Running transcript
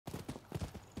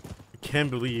can't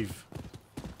believe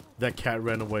that cat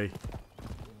ran away.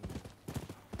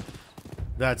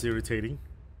 That's irritating.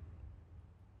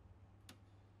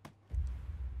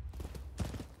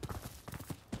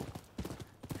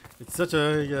 It's such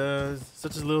a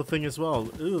little thing as well.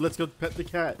 Ooh, let's go pet the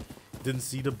cat. Didn't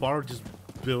see the bar just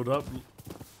build up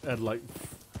at like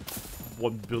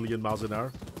 1 billion miles an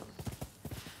hour.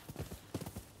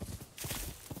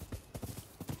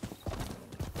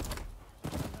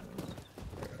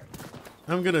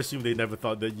 I'm gonna assume they never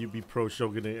thought that you'd be pro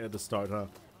shogunate at the start, huh?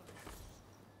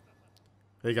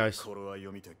 Hey guys.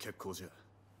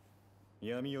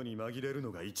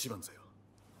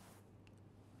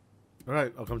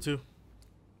 Alright, I'll come too.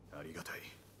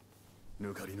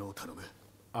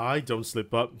 I don't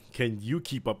slip up. Can you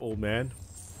keep up, old man?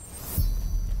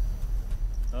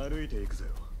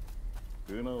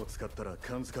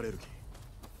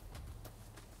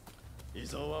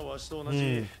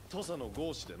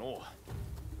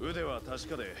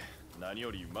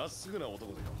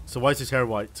 So why is his hair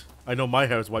white? I know my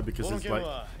hair is white because it's like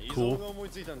cool.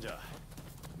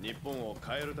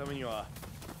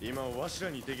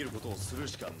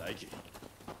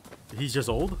 He's just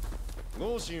old?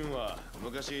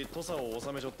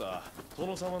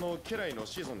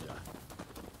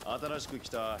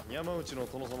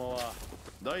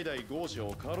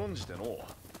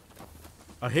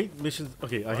 I hate missions.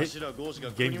 Okay, I hate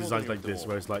game designs like this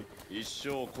where it's like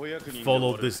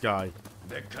follow this guy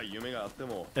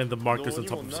and the markers on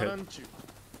top of his head.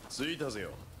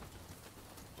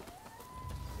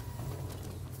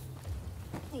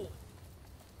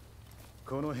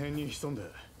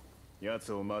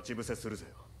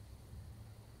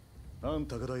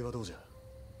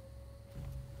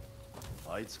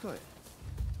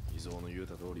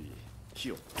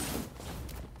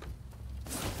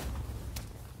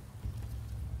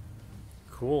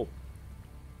 Cool.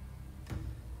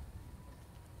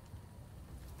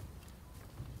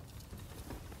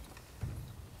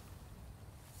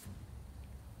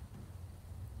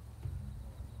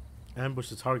 Ambush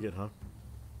the target, huh?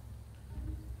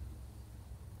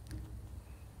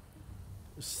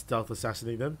 Stealth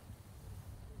assassinate them.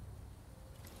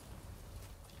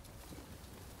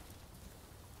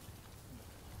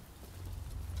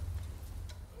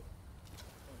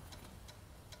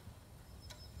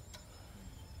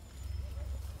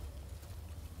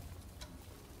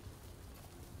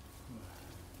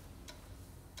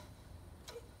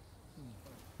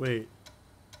 Wait.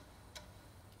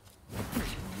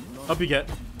 Up you get.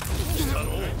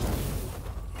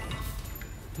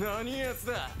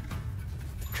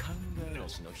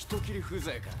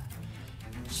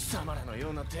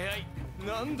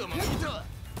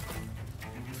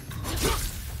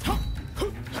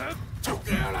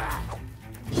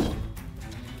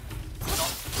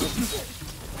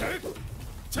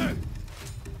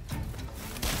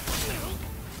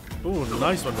 Ooh,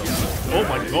 nice one though. Oh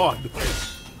my god.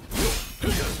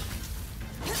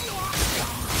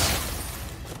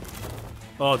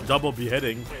 Oh, double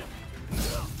beheading.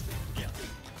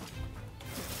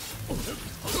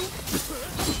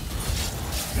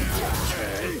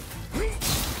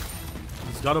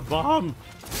 He's got a bomb.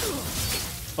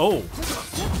 Oh.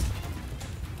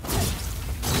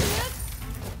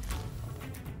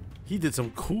 He did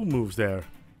some cool moves there.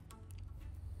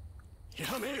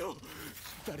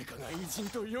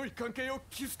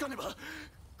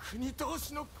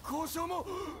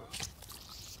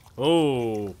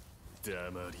 Oh.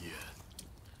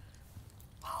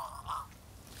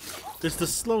 It's the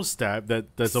slow stab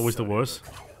that's always the worst.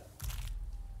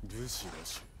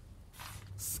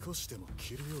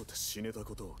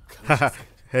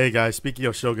 Hey guys, speaking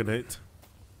of shogunate.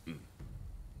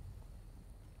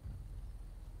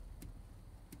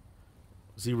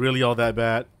 Is he really all that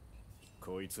bad?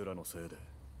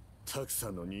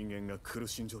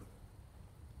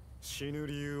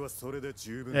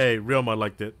 Hey, Ryoma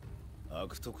liked it.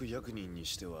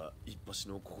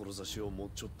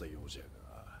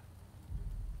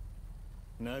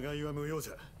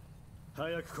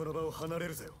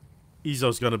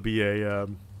 Izo's gonna be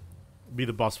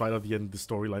the boss fight at the end of the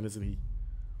storyline, isn't he?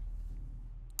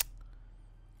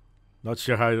 Not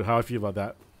sure how I feel about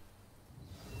that.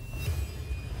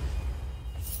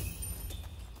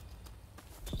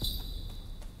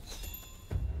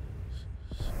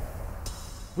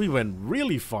 We went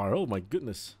really far. Oh my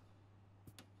goodness.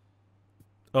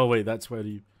 Oh wait, that's where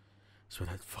that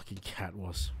fucking cat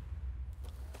was.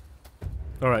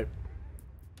 All right.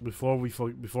 Before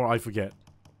I forget.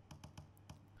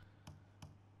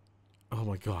 Oh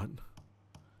my god.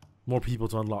 More people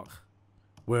to unlock.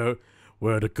 Where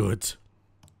are the goods?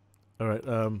 All right.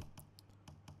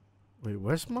 Wait,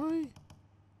 where's my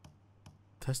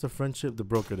test of friendship? The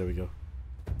broker. There we go.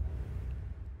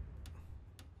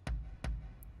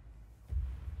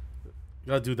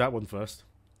 Gotta do that one first.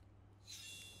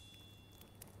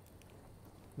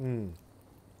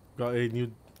 Got a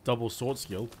new double sword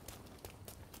skill.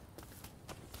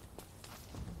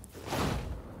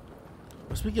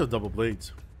 Speaking of double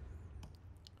blades,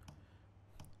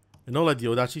 you know, like the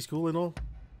Odachi's cool and all,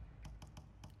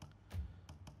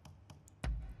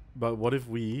 but what if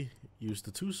we use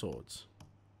the two swords?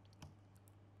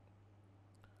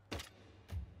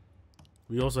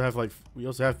 We also have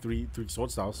three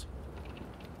sword styles.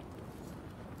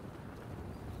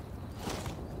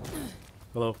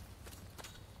 Hello.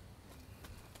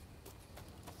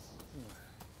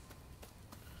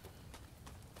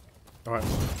 All right.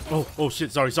 Oh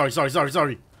shit. Sorry.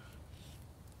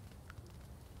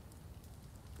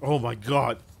 Oh my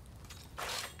god.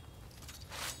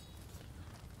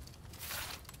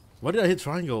 Why did I hit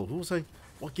triangle?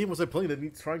 What game was I playing that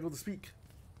needs triangle to speak?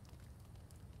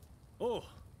 Oh,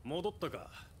 戻ったか。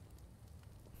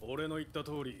俺の言った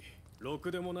通り、ろ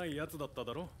くでもないやつだった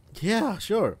だろ? Yeah,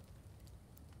 sure.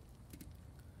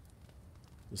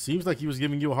 It seems like he was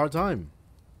giving you a hard time.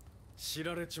 知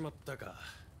られちまったか。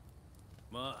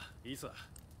まあ、いいさ。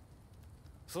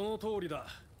その通りだ。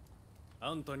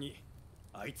あんたに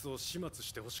あいつを始末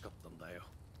してほしかったんだよ。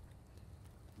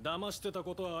騙してた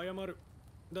ことは謝る。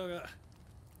だが、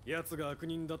奴が悪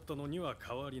人だったのには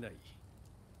変わりない。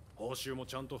報酬も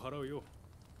ちゃんと払うよ。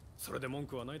それで文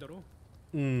句はないだろ?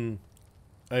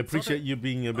 I appreciate you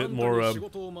being a bit more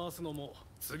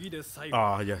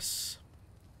yes.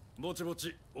 ぼちぼ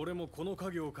ち俺もこの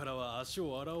家業からは足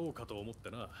を洗おうかと思っ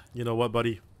てな。You know what,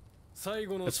 buddy? 最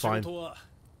後の仕事は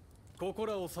ここ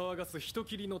らを騒がす人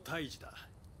斬りの退治だ。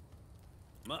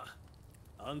ま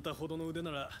あ、あんたほどの腕な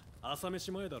ら朝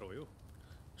飯前だろうよ。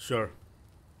Sure.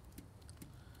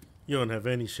 You don't have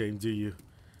any shame, do you?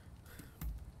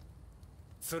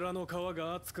 面の皮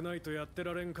が厚くないとやって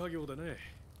られん家業でね。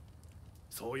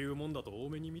そういうもんだと多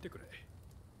めに見てくれ。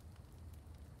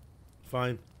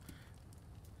Fine.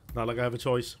 Not like I have a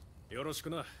choice. よろしく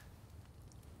な。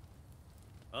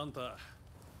あんた、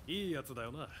いいやつだ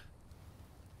よな。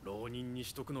浪人に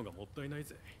しとくのがもったいない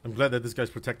ぜ。I'm glad that this guy's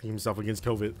protecting himself against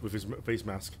COVID with his face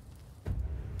mask.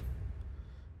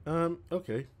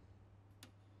 Okay.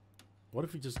 What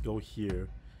if we just go here?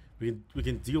 We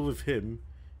can deal with him,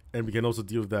 and we can also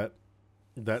deal with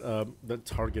that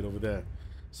target over there.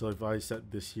 So if I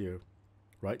set this here,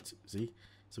 right? See?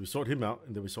 So we sort him out,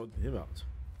 and then we sort him out.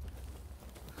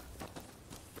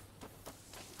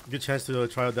 Good chance to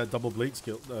try out that double blade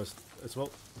skill as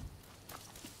well.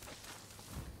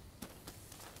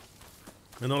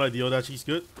 I know, like, the Odachi's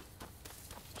good.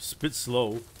 Spit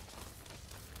slow.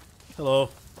 Hello.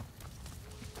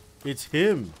 It's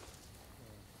him.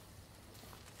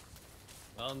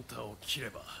 あんたを切れ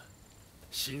ば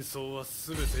真相は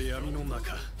すべて闇の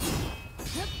中。悪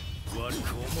く思わ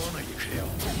ないでくれよ。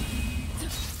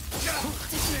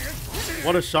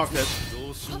What a shock that.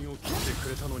 同心を切ってく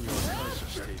れたのには感謝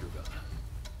しているが、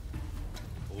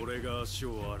俺が足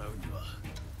を洗うには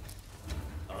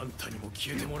あんたにも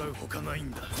消えてもらうほかない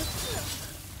んだ。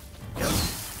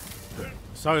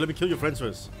Sorry, let me kill your friends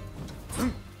first.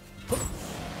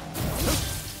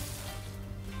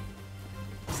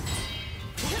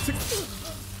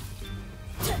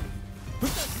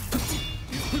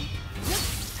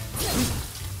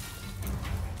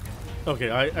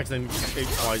 Okay, I accidentally ate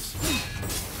twice.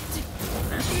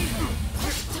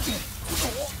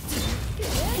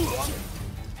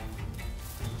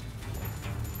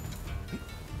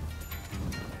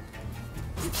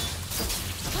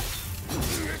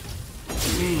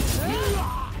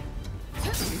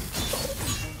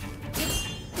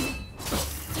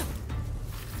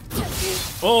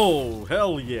 Oh,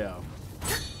 hell yeah.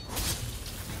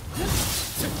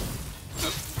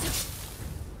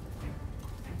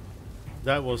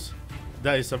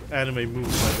 That is some anime move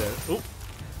right there. Oh,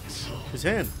 his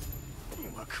hand.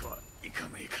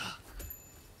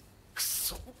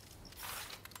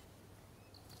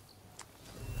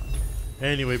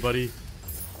 Anyway, buddy,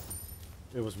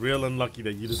 it was real unlucky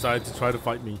that you decided to try to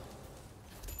fight me.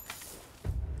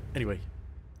 Anyway,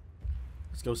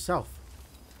 let's go south.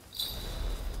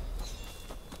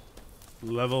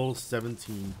 Level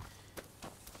 17.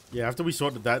 Yeah, after we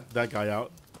sorted that guy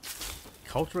out.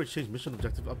 Cultural exchange mission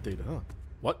objective updated, huh?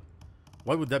 What?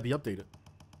 Why would that be updated?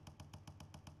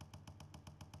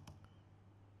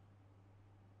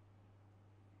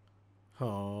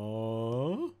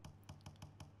 Huh?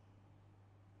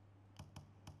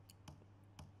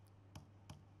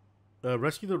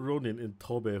 Rescue the Ronin in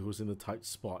Tobe who's in a tight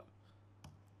spot.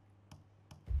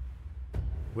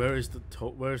 Where's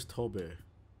Tobe?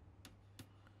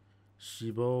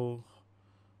 Shibo,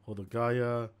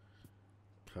 Hodogaya.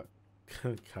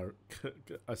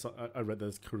 I read that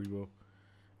as Kuribo.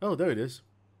 Oh, there it is.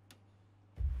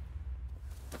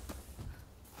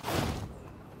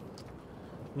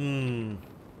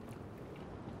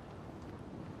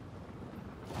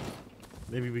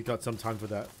 Maybe we got some time for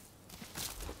that.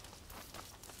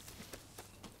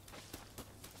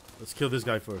 Let's kill this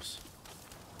guy first.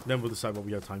 Then we'll decide what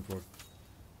we have time for.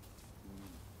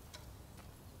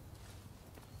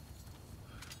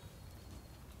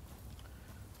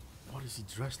 What is he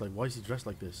dressed like? Why is he dressed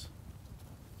like this?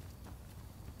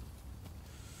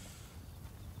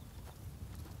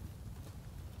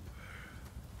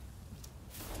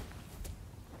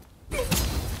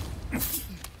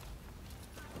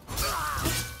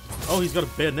 Oh, he's got a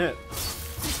bayonet.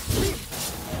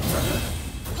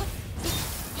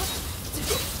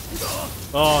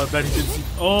 Oh, I bet he didn't see.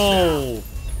 Oh!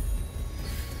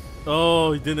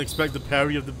 Oh, he didn't expect the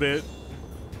parry of the bit.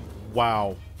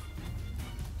 Wow.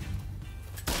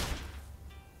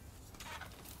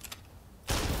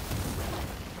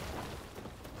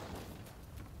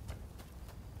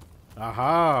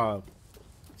 Aha!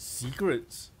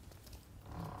 Secrets.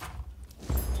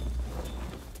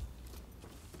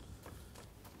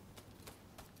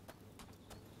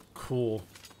 Cool.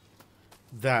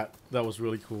 That was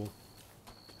really cool.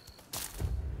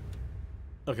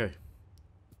 Okay.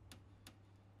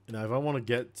 Now if I want to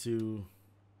get to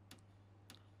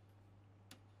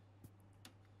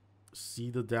see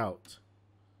the doubt,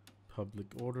 public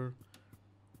order,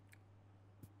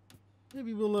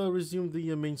 maybe we'll resume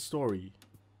the main story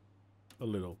a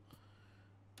little.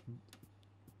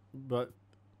 But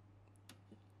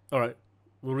alright,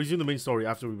 we'll resume the main story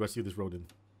after we rescue this Ronin.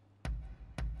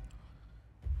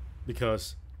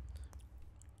 Because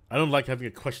I don't like having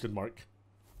a question mark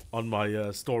on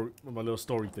my story, on my little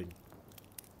story thing.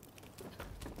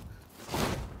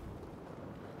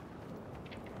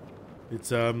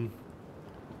 It's a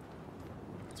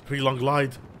pretty long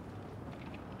glide.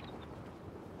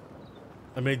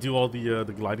 I may do all the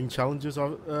gliding challenges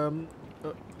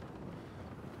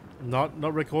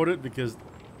not recorded because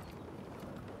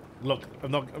look,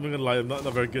 I'm not gonna lie, I'm not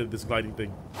very good at this gliding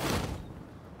thing.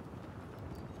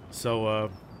 So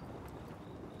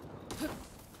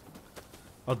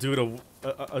I'll do it.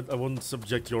 I won't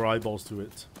subject your eyeballs to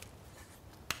it.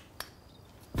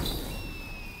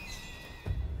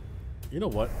 You know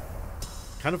what?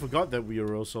 Kind of forgot that we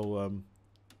are also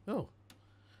oh,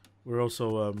 we're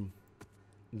also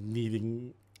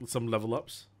needing some level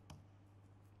ups.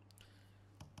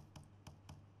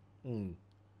 I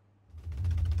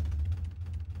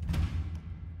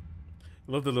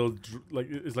love the little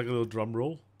it's like a little drum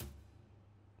roll.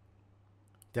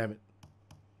 Damn it.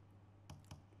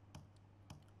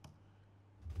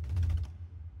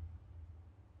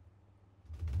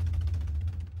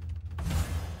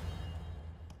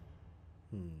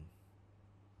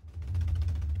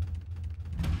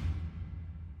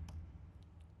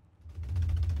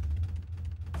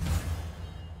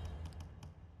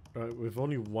 Alright, with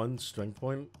only one strength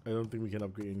point, I don't think we can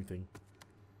upgrade anything.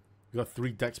 We got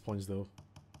 3 dex points though.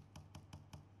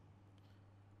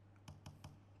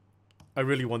 I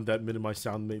really want that minimized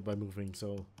sound made by moving,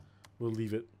 so we'll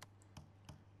leave it.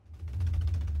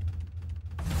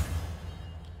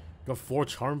 Got 4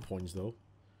 charm points though.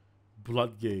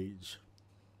 Blood gauge.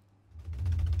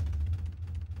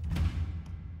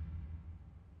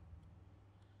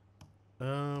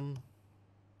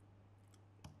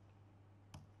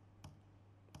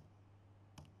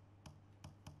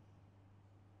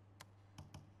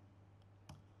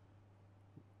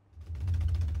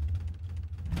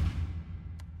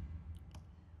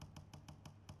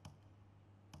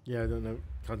 Yeah, I don't know.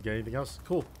 Can't get anything else.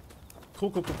 Cool.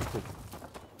 Cool.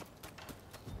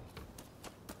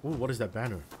 Ooh, what is that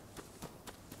banner?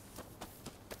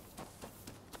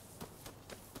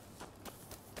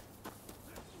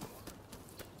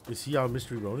 Is he our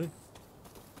mystery Ronin?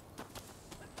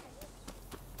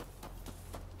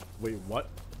 Wait, what?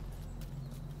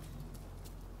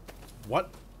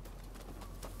 What?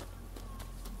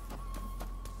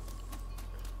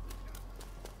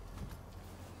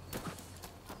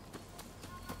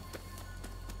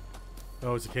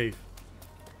 Oh, it's a cave.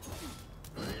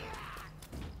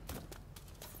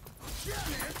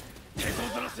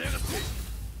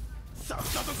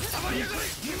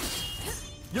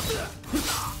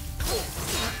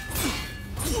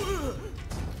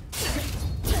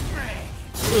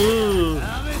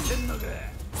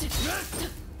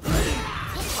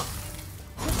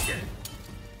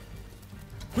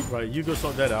 Right, you go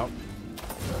sort that out.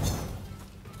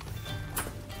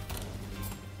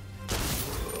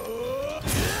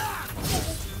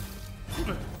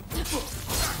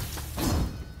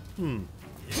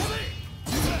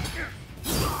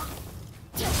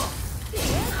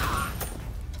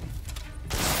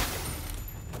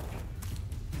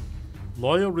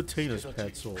 Loyal retainers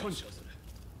pet souls. 感謝する。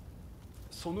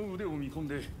その腕を見込ん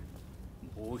で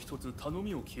もう一つ頼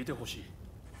みを聞いてほしい。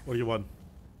 What do you want?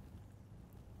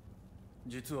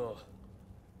 実は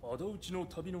仇討ちの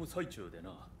旅の最中で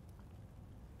な。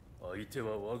相手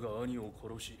は我が兄を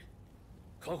殺し、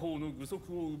家宝の具足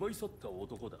を奪い去った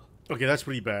男だ。 Okay, that's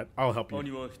pretty bad. I'll help you.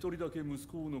 兄は一人だけ息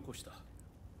子を残した。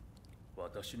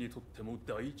私にとっても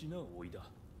大事な甥だ。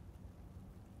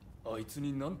あいつ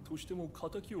に何としても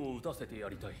仇を討たせてや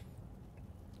りたい。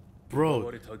 Bro, 奪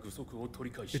われた具足を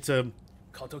取り返し、 it's a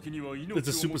仇には命をもっ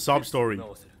て super sob story, 償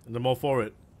わせる。 and I'm all for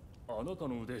it. あなた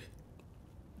の腕、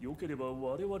よければ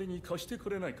我々に貸してく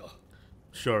れないか。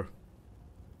 Sure.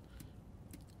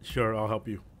 Sure, I'll help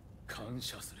you. 感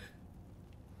謝する。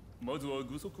まずは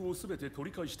具足をすべて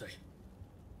取り返したい。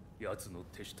奴の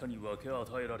手下に分け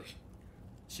与えられ、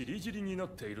ちりぢりになっ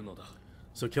ているのだ。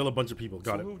 So kill a bunch of people.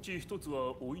 そ Got の it. うち一つ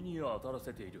は甥に当たら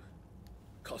せている。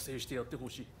加勢してやってほ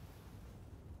しい。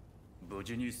無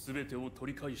事にすべてを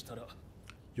取り返したら、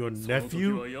 Your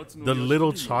nephew? The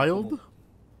little child?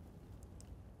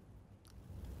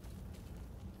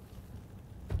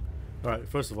 Alright,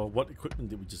 first of all, what equipment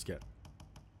did we just get?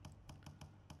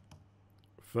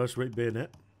 First rate bayonet.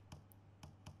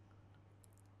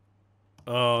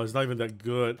 Oh, it's not even that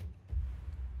good.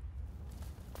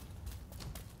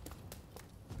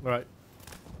 Alright.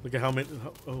 Look at how many.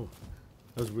 Oh,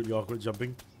 that was really awkward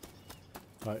jumping.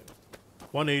 Alright.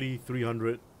 180,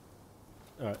 300.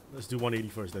 Alright, let's do 180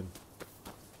 first then.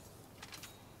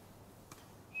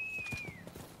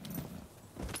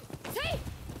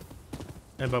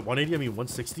 And by 180, I mean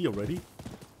 160 already?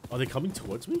 Are they coming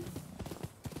towards me?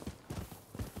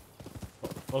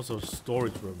 Also,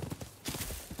 storage room.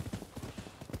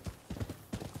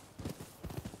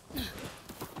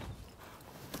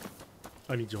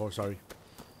 I need your horse, sorry.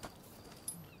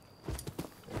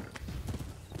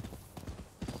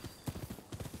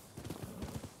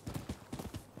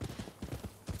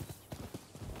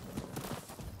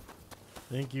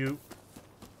 Thank you.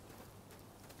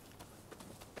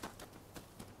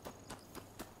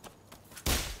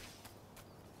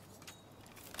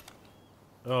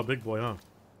 Oh, big boy, huh?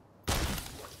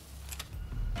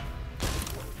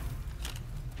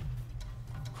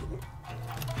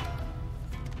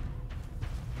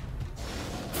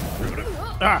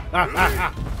 Ah, ah, ah,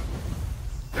 ah.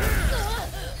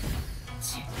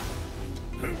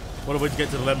 What a way to get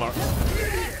to the landmark.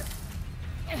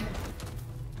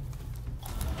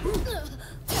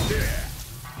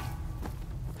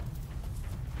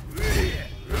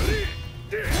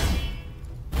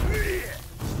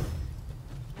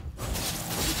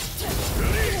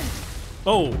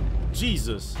 Oh,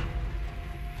 Jesus.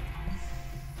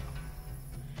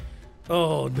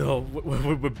 Oh, no.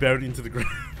 We're buried into the ground.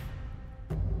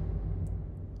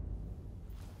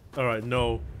 Alright,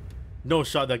 no. No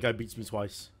shot that guy beats me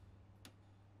twice.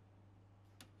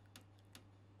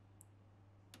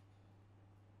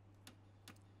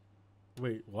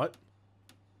 Wait, what?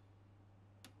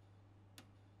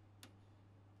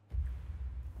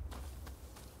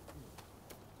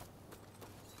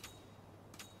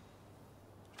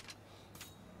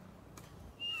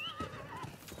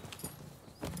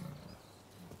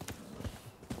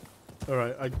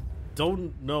 Alright, I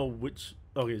don't know which...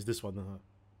 Okay, it's this one, huh?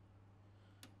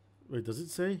 Wait, does it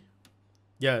say?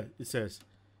 Yeah, it says.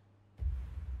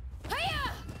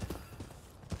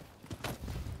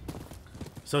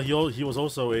 So he was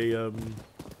also a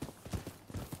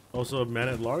man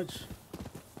at large.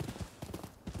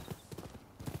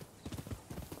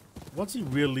 What's he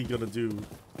really gonna do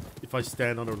if I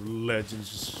stand on a ledge and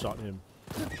just shot him?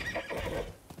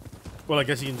 Well, I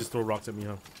guess he can just throw rocks at me,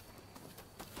 huh?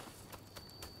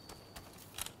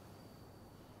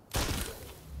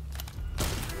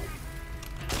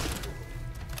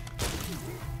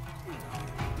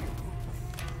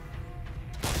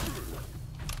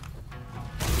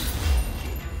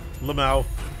 Lamau.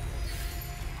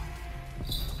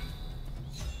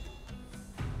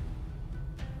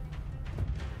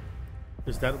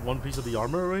 Is that one piece of the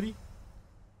armor already?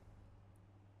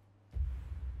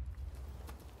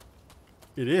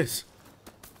 It is.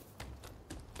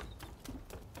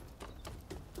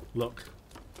 Look.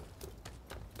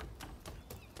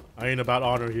 I ain't about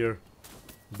honor here.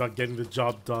 I'm about getting the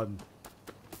job done.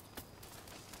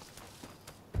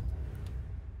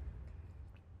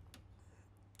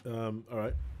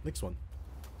 Alright, next one.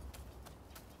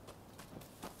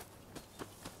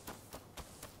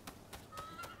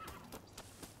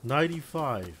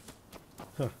 $95.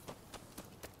 Huh.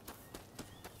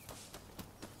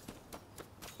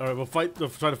 Alright, we'll fight. We'll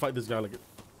try to fight this guy like it.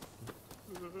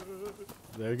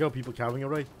 There you go, people carrying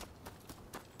array.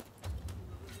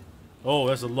 Oh,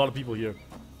 there's a lot of people here.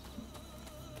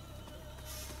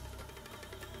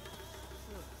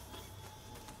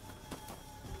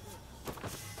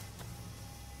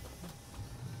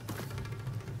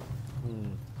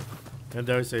 And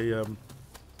there's a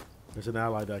there's an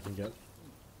ally that I can get.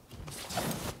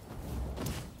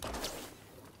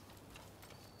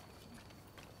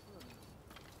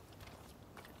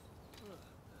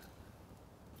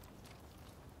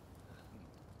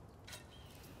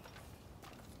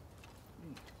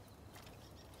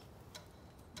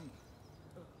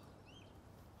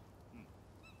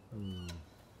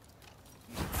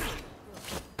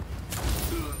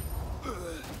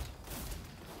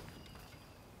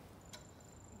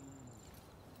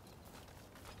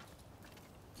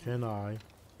 Can I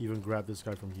even grab this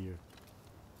guy from here?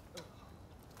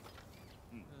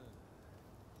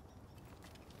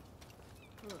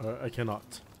 I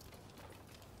cannot.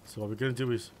 So what we're gonna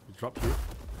do is drop here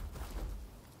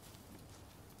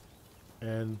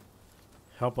and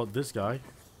help out this guy.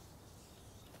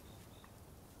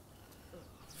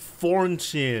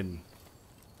 Fortune.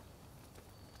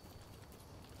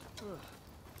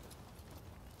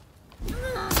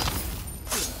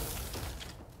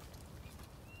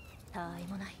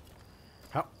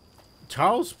 How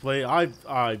Charles play?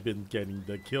 I've been getting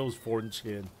the kills for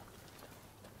Chin.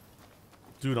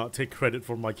 Do not take credit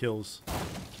for my kills.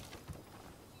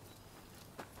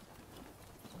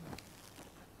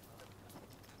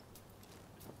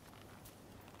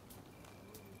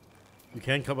 You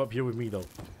can come up here with me though.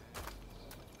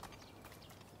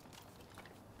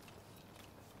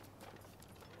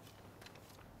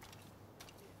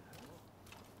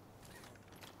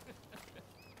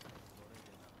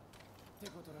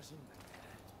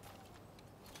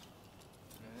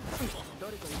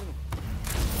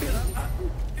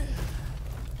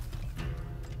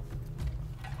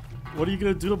 What are you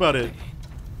gonna do about it?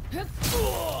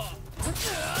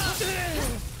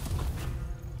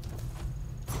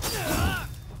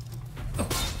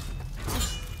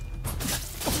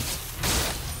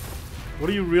 What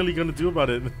are you really gonna do about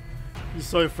it? You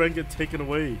saw your friend get taken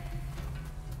away.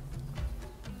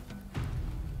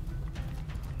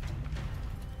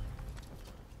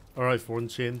 Alright,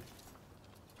 Fortune.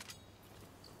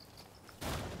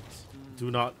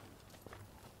 Do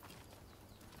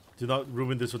not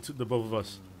ruin this with the both of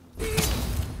us.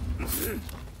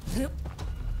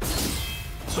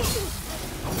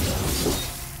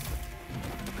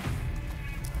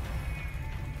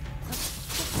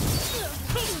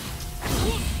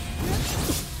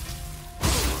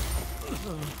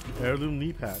 Heirloom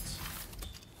knee pads.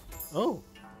 Oh.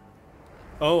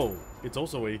 Oh, it's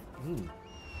also a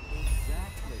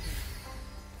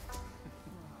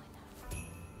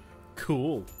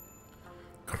Cool.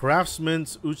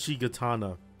 Craftsman's Uchi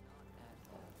Katana.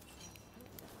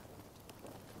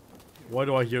 Why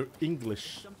do I hear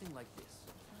English? Something like this.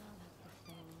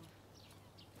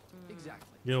 Exactly.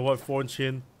 You know what,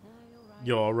 Fortune?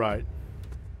 You're alright.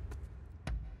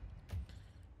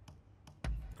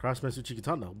 Craftsman's Uchi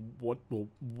Katana. What?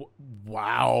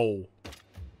 Wow.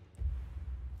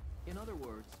 In other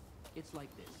words, it's like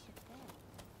this.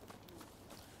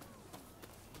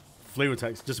 Flavor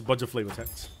text. Just a bunch of flavor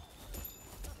text.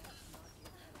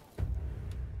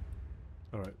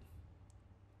 Alright.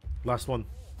 Last one.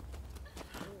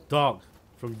 Dog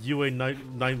from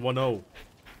UA910.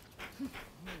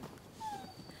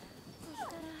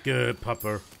 Good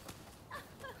pupper.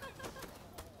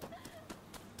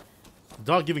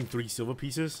 Dog giving 3 silver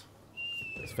pieces.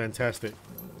 That's fantastic.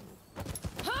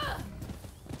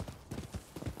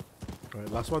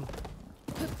 Alright, last one.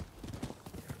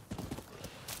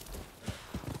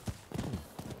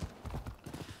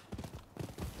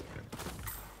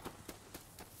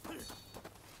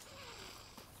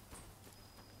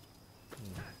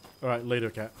 Alright, later,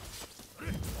 cat.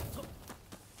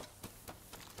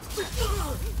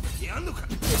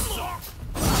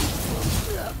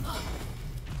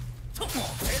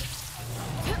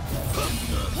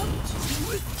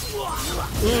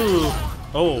 Ooh.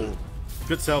 Oh,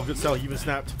 good sell, good sell. He even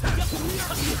snapped.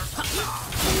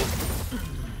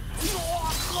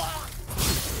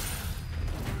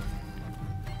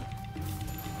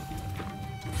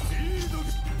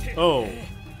 Oh.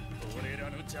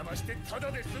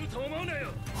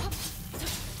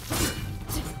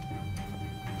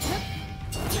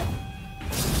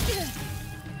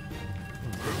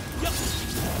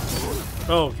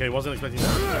 Oh, okay, wasn't expecting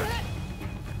that.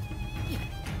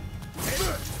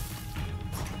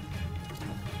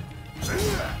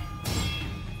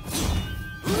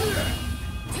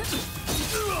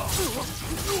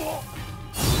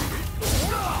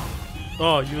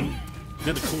 Oh, you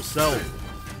get a cool cell.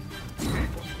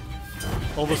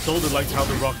 Oversold it like how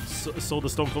the Rock sold the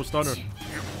Stone Cold Stunner.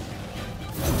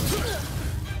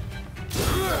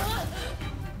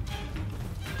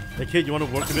 Hey kid, you want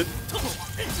to work a bit?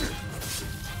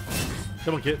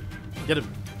 Come on kid, get him.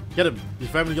 Get him. His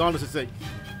family honors his sake.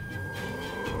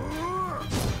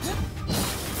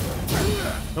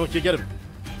 Come on kid, get him.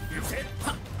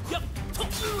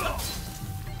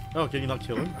 Oh, can you not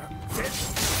kill him?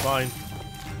 Fine.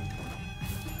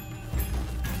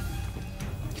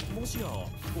 もしや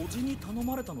おじに頼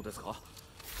まれたのですか？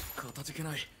かたじけ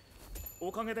ない。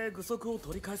おかげで具足を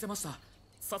取り返せました。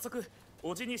早速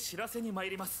おじに知らせに参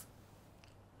ります。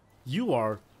 You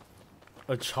are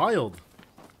a child.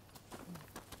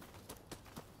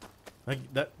 Like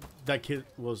that kid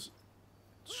was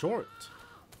short.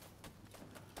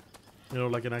 You know,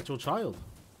 like an actual child.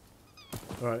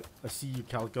 Alright, I see you,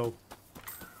 Calico.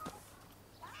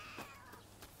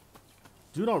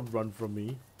 Do not run from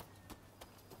me.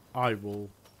 I will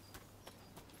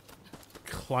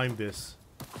climb this.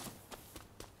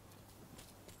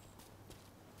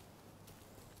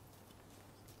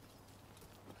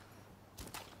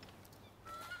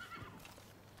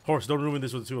 Horse, don't ruin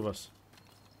this with the two of us.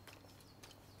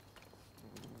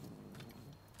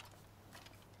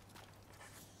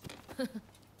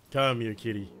 Come here,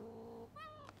 kitty.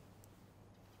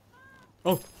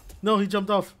 Oh, no, he jumped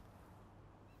off.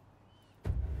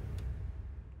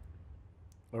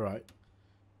 Alright.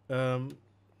 Well,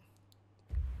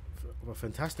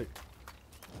 fantastic.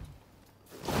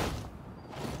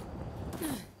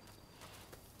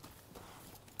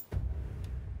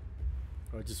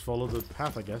 Alright, just follow the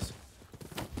path, I guess.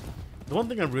 The one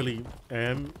thing I really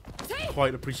am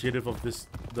quite appreciative of this,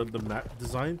 the map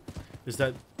design, is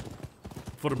that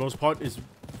for the most part is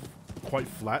quite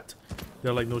flat.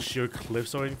 There are like no sheer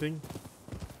cliffs or anything.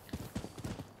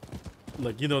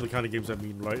 Like, you know the kind of games I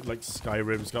mean, right? Like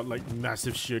Skyrim's got like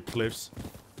massive sheer cliffs.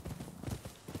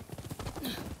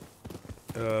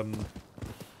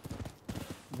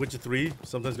 Witcher 3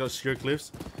 sometimes got sheer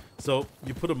cliffs. So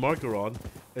you put a marker on,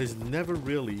 it's never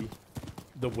really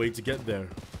the way to get there.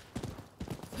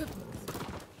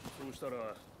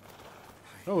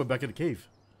 Oh, we're back in the cave.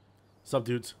 Sup,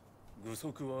 dudes? 具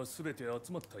足はすべて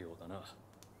集まったようだな。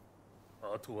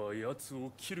あとは奴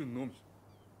を切るのみ。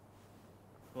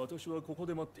私はここ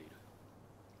で待っている。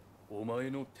お前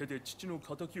の手で父の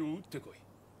仇を撃ってこ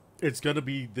い。It's gonna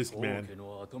be this 王 man. 家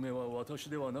の跡目は私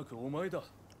ではなくお前だ。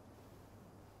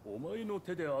お前の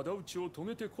手で仇討ちを遂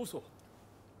げてこそ、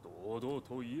堂々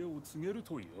と家を継げる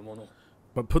というもの。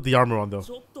But put the armor on though.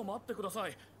 ちょっと待ってくださ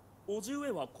い。おじ上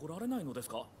は来られないのです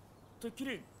か？てっき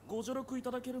りご助力い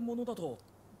ただけるものだと。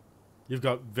 You've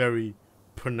got very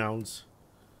pronounced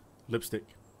lipstick.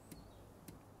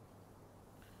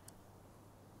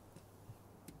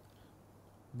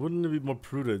 Wouldn't it be more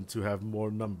prudent to have more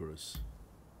numbers?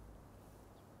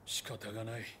 仕方が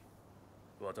ない。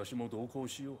私も同行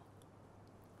しよう。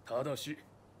ただし、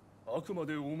あくま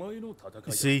でお前の戦いだ。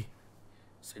You see,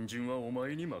 先陣はお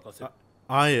前に任せ。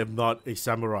I am not a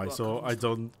samurai, so I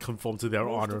don't conform to their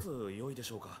もう honor. 一つ良いで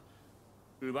しょうか。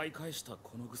奪い返した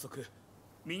この具足、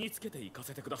身につけて行か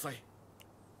せてください。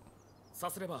さ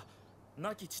すれば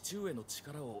亡き父上の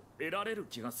力を得られる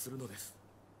気がするのです。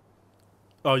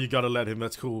 Oh, you gotta let him.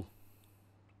 That's cool.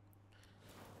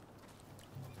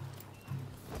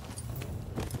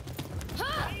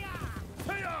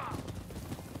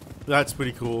 That's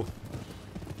pretty cool.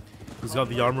 He's got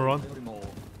the armor on.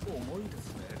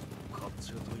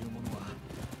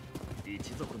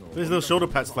 There's no shoulder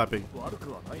pad slapping.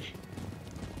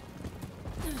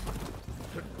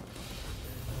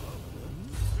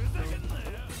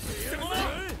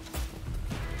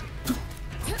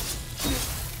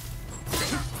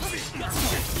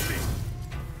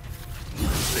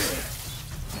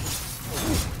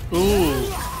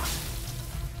 Ooh.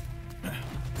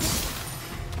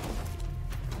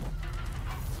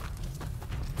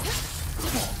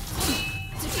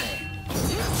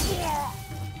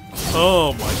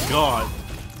 Oh my god.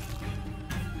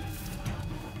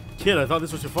 Kid, I thought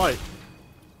this was your fight.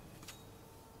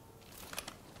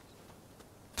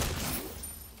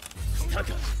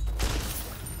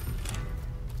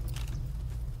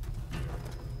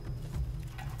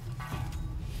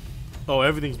 Oh,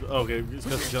 everything's okay. It's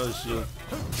because he's got his shield.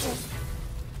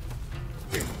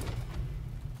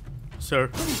 Sir.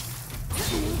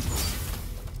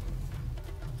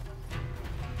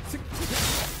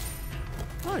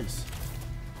 Nice.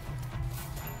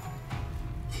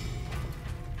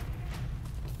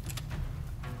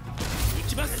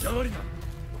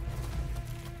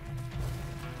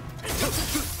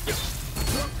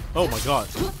 Oh my god.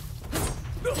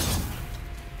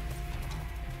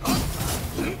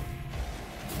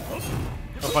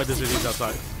 I'll fight this idiot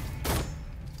outside.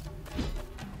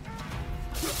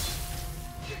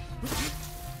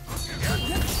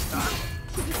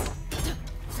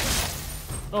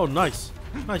 Oh, nice.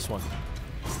 Nice one.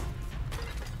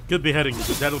 Good beheading.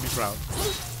 Dad will be proud.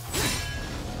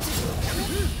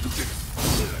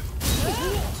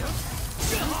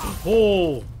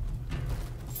 Oh!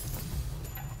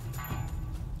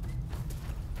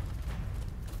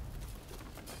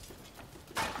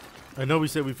 I know we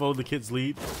said we followed the kid's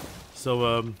lead,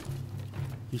 so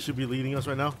he should be leading us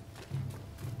right now.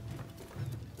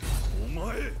 お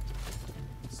前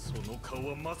その顔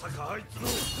はまさかあいつの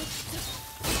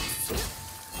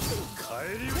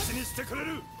返り討ちにしてくれ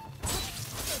る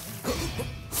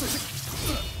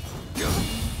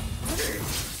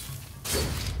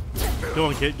Go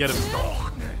on, kid, get him.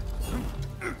 Oh.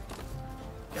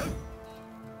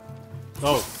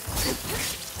 Oh.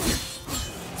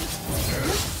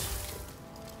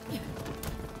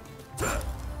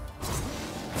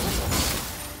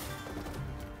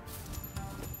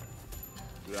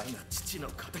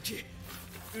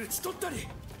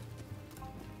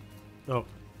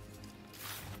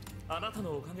 あなた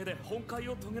のおかげで本会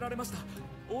を遂げられました。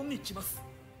恩に来ます。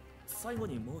最後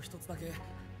にもう一つだけ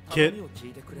頼みを聞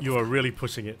いてくれますか。 You are really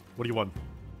pushing it. What do you want?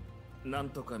 なん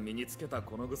とか身につけた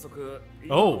この具足、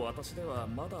今の私では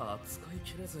まだ使い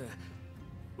切れず、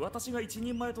私が一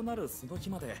人前となるその日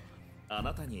まであ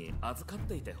なたに預かっ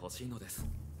ていてほしいのです。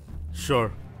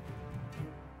 Sure.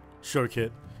 Sure,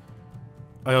 kid.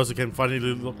 I also can finally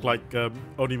look like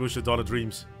Onimusha Dawn of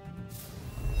Dreams.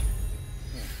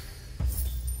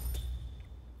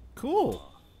 Cool.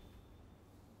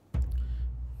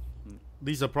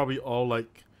 These are probably all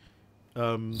like,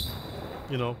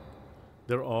 you know,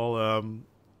 they're all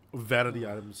vanity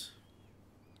items.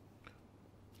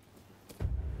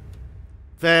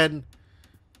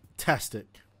 Fantastic.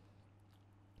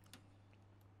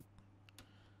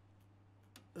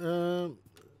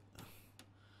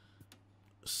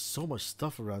 So much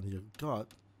stuff around here. God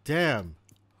damn.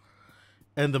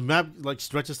 And the map like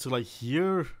stretches to like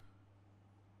here.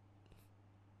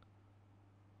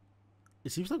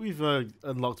 It seems like we've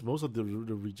unlocked most of the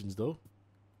regions though.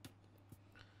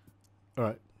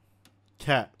 Alright.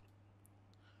 Cat.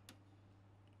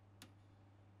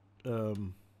 I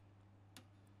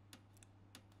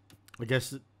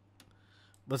guess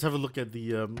let's have a look at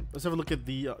the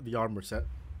armor set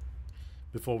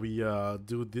before we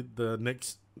do the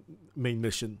next main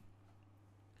mission.